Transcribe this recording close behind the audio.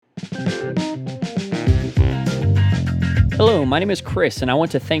Hello, my name is Chris, and I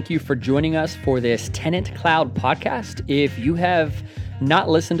want to thank you for joining us for this Tenant Cloud podcast. If you have not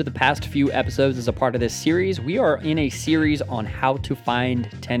listened to the past few episodes as a part of this series, we are in a series on how to find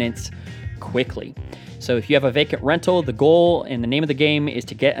tenants quickly. So if you have a vacant rental, the goal and the name of the game is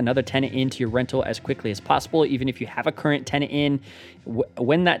to get another tenant into your rental as quickly as possible. Even if you have a current tenant in,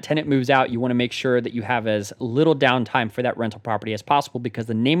 when that tenant moves out, you want to make sure that you have as little downtime for that rental property as possible, because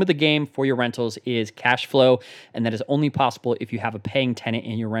the name of the game for your rentals is cash flow, and that is only possible if you have a paying tenant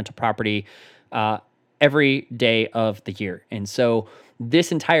in your rental property every day of the year. And so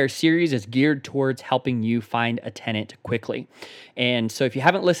this entire series is geared towards helping you find a tenant quickly. And so if you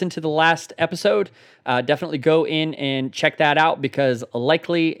haven't listened to the last episode, definitely go in and check that out, because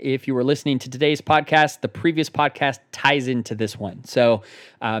likely if you were listening to today's podcast, the previous podcast ties into this one. So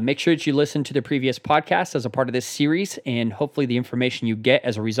make sure that you listen to the previous podcast as a part of this series, and hopefully the information you get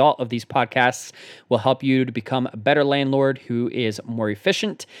as a result of these podcasts will help you to become a better landlord who is more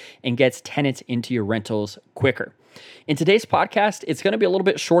efficient and gets tenants into your rentals quicker. In today's podcast, it's going to be a little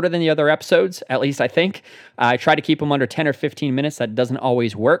bit shorter than the other episodes, at least I think. I try to keep them under 10 or 15 minutes. That doesn't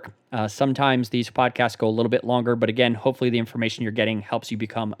always work. Sometimes these podcasts go a little bit longer, but again, hopefully the information you're getting helps you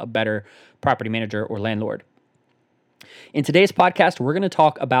become a better property manager or landlord. In today's podcast, we're going to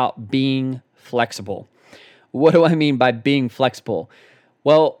talk about being flexible. What do I mean by being flexible?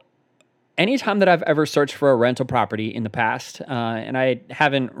 Well, anytime that I've ever searched for a rental property in the past, and I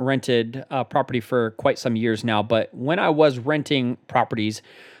haven't rented a property for quite some years now, but when I was renting properties,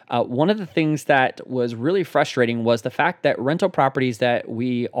 one of the things that was really frustrating was the fact that rental properties that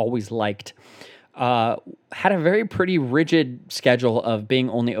we always liked had a very pretty rigid schedule of being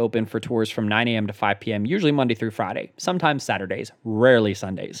only open for tours from 9 a.m. to 5 p.m., usually Monday through Friday, sometimes Saturdays, rarely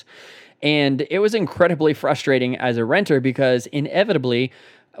Sundays. And it was incredibly frustrating as a renter, because inevitably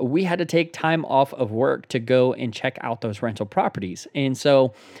we had to take time off of work to go and check out those rental properties. And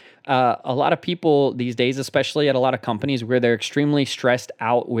so a lot of people these days, especially at a lot of companies where they're extremely stressed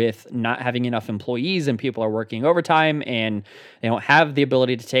out with not having enough employees and people are working overtime and they don't have the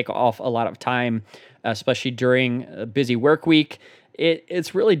ability to take off a lot of time, especially during a busy work week,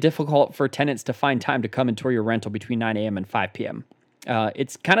 it's really difficult for tenants to find time to come and tour your rental between 9 a.m. and 5 p.m.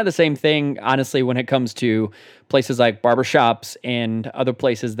 It's kind of the same thing, honestly, when it comes to places like barbershops and other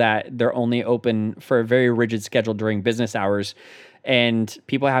places that they're only open for a very rigid schedule during business hours, and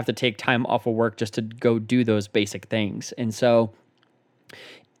people have to take time off of work just to go do those basic things. And so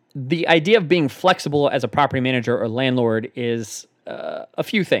the idea of being flexible as a property manager or landlord is a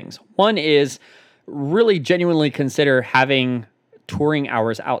few things. One is really genuinely consider having touring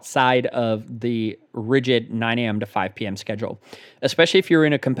hours outside of the rigid 9 a.m. to 5 p.m. schedule, especially if you're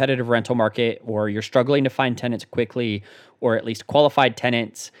in a competitive rental market or you're struggling to find tenants quickly, or at least qualified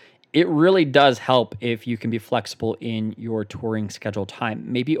tenants. It really does help if you can be flexible in your touring schedule time,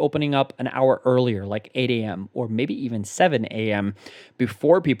 maybe opening up an hour earlier, like 8 a.m., or maybe even 7 a.m.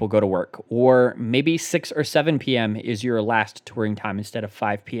 before people go to work, or maybe 6 or 7 p.m. is your last touring time instead of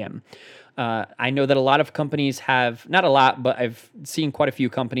 5 p.m. I know that a lot of companies have, not a lot, but I've seen quite a few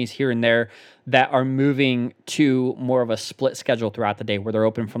companies here and there that are moving to more of a split schedule throughout the day, where they're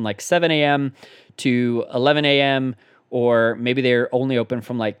open from like 7 a.m. to 11 a.m., or maybe they're only open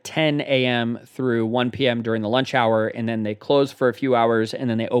from like 10 a.m. through 1 p.m. during the lunch hour, and then they close for a few hours, and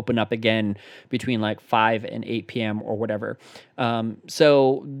then they open up again between like 5 and 8 p.m. or whatever.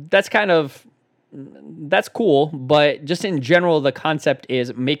 So that's cool, but just in general, the concept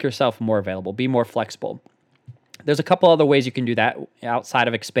is make yourself more available, be more flexible. There's a couple other ways you can do that outside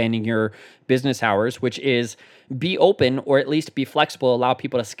of expanding your business hours, which is be open, or at least be flexible, allow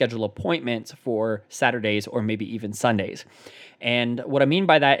people to schedule appointments for Saturdays or maybe even Sundays. And what I mean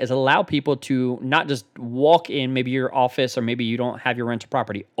by that is allow people to not just walk in maybe your office, or maybe you don't have your rental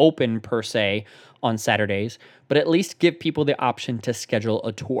property open per se on Saturdays, but at least give people the option to schedule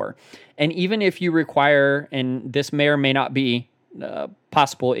a tour. And even if you require, and this may or may not be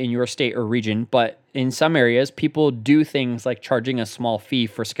possible in your state or region, but in some areas, people do things like charging a small fee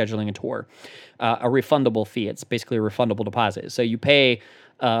for scheduling a tour, a refundable fee. It's basically a refundable deposit. So you pay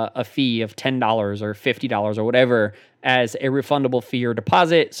a fee of $10 or $50 or whatever as a refundable fee or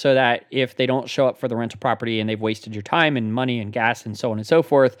deposit, so that if they don't show up for the rental property and they've wasted your time and money and gas and so on and so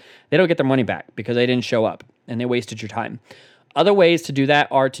forth, they don't get their money back because they didn't show up and they wasted your time. Other ways to do that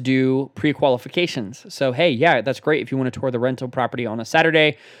are to do pre-qualifications. So, hey, yeah, that's great if you want to tour the rental property on a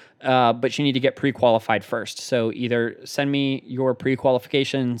Saturday. but you need to get pre-qualified first. So either send me your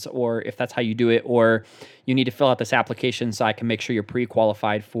pre-qualifications, or if that's how you do it, or you need to fill out this application so I can make sure you're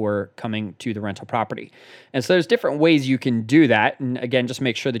pre-qualified for coming to the rental property. And so there's different ways you can do that. And again, just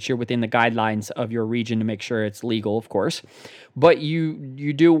make sure that you're within the guidelines of your region to make sure it's legal, of course. But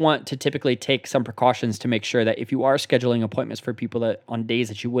you do want to typically take some precautions to make sure that if you are scheduling appointments for people that on days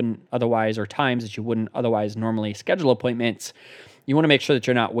that you wouldn't otherwise, or times that you wouldn't otherwise normally schedule appointments, you want to make sure that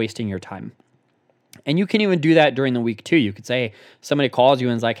you're not wasting your time. And you can even do that during the week too. You could say somebody calls you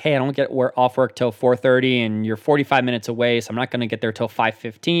and is like, hey, I don't get off work till 4:30 and you're 45 minutes away, so I'm not going to get there till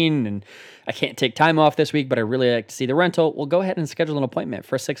 5:15 and I can't take time off this week, but I really like to see the rental. Well, go ahead and schedule an appointment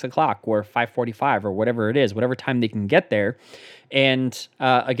for 6 o'clock or 5:45 or whatever it is, whatever time they can get there. And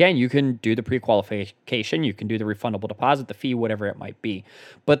again, you can do the pre-qualification, you can do the refundable deposit, the fee, whatever it might be.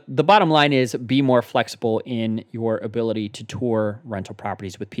 But the bottom line is be more flexible in your ability to tour rental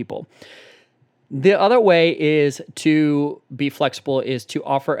properties with people. The other way is to be flexible is to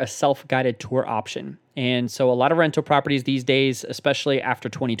offer a self-guided tour option. And so a lot of rental properties these days, especially after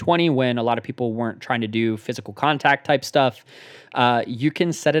 2020, when a lot of people weren't trying to do physical contact type stuff, you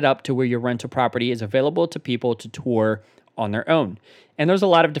can set it up to where your rental property is available to people to tour on their own. And there's a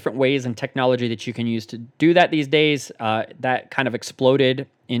lot of different ways and technology that you can use to do that these days. That kind of exploded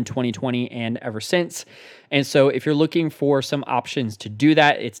in 2020 and ever since. And so if you're looking for some options to do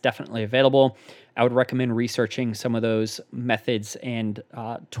that, it's definitely available. I would recommend researching some of those methods and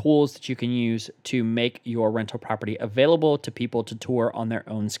tools that you can use to make your rental property available to people to tour on their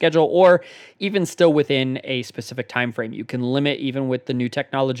own schedule, or even still within a specific time frame. You can limit, even with the new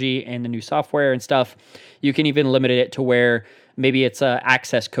technology and the new software and stuff, you can even limit it to where maybe it's an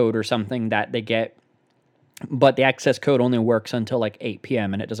access code or something that they get, but the access code only works until like 8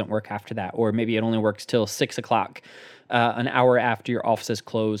 p.m. and it doesn't work after that. Or maybe it only works till 6 o'clock, an hour after your offices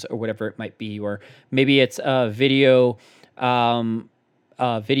close, or whatever it might be. Or maybe it's a video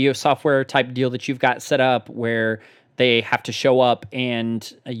software type deal that you've got set up where they have to show up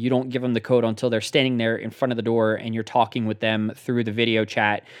and you don't give them the code until they're standing there in front of the door and you're talking with them through the video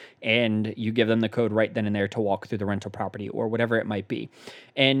chat, and you give them the code right then and there to walk through the rental property or whatever it might be.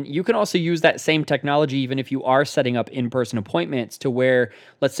 And you can also use that same technology even if you are setting up in-person appointments, to where,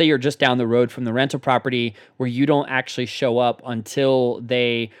 let's say you're just down the road from the rental property, where you don't actually show up until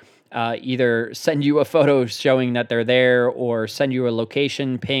they either send you a photo showing that they're there, or send you a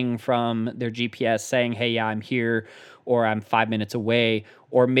location ping from their GPS saying, hey, yeah, I'm here, or I'm 5 minutes away.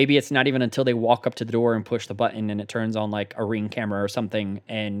 Or maybe it's not even until they walk up to the door and push the button and it turns on like a Ring camera or something,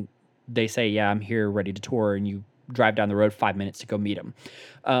 and they say, yeah, I'm here, ready to tour, and you drive down the road 5 minutes to go meet them.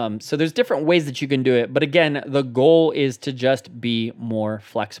 So there's different ways that you can do it. But again, the goal is to just be more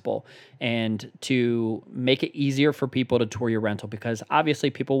flexible and to make it easier for people to tour your rental, because obviously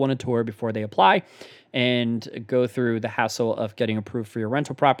people want to tour before they apply and go through the hassle of getting approved for your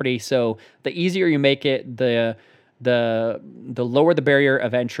rental property. So the easier you make it, the lower the barrier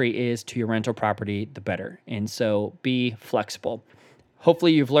of entry is to your rental property, the better. And so be flexible.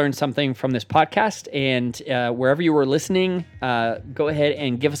 Hopefully you've learned something from this podcast, and wherever you were listening, go ahead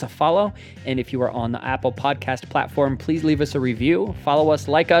and give us a follow. And if you are on the Apple Podcast platform, please leave us a review, follow us,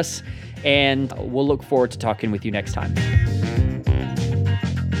 like us, and we'll look forward to talking with you next time.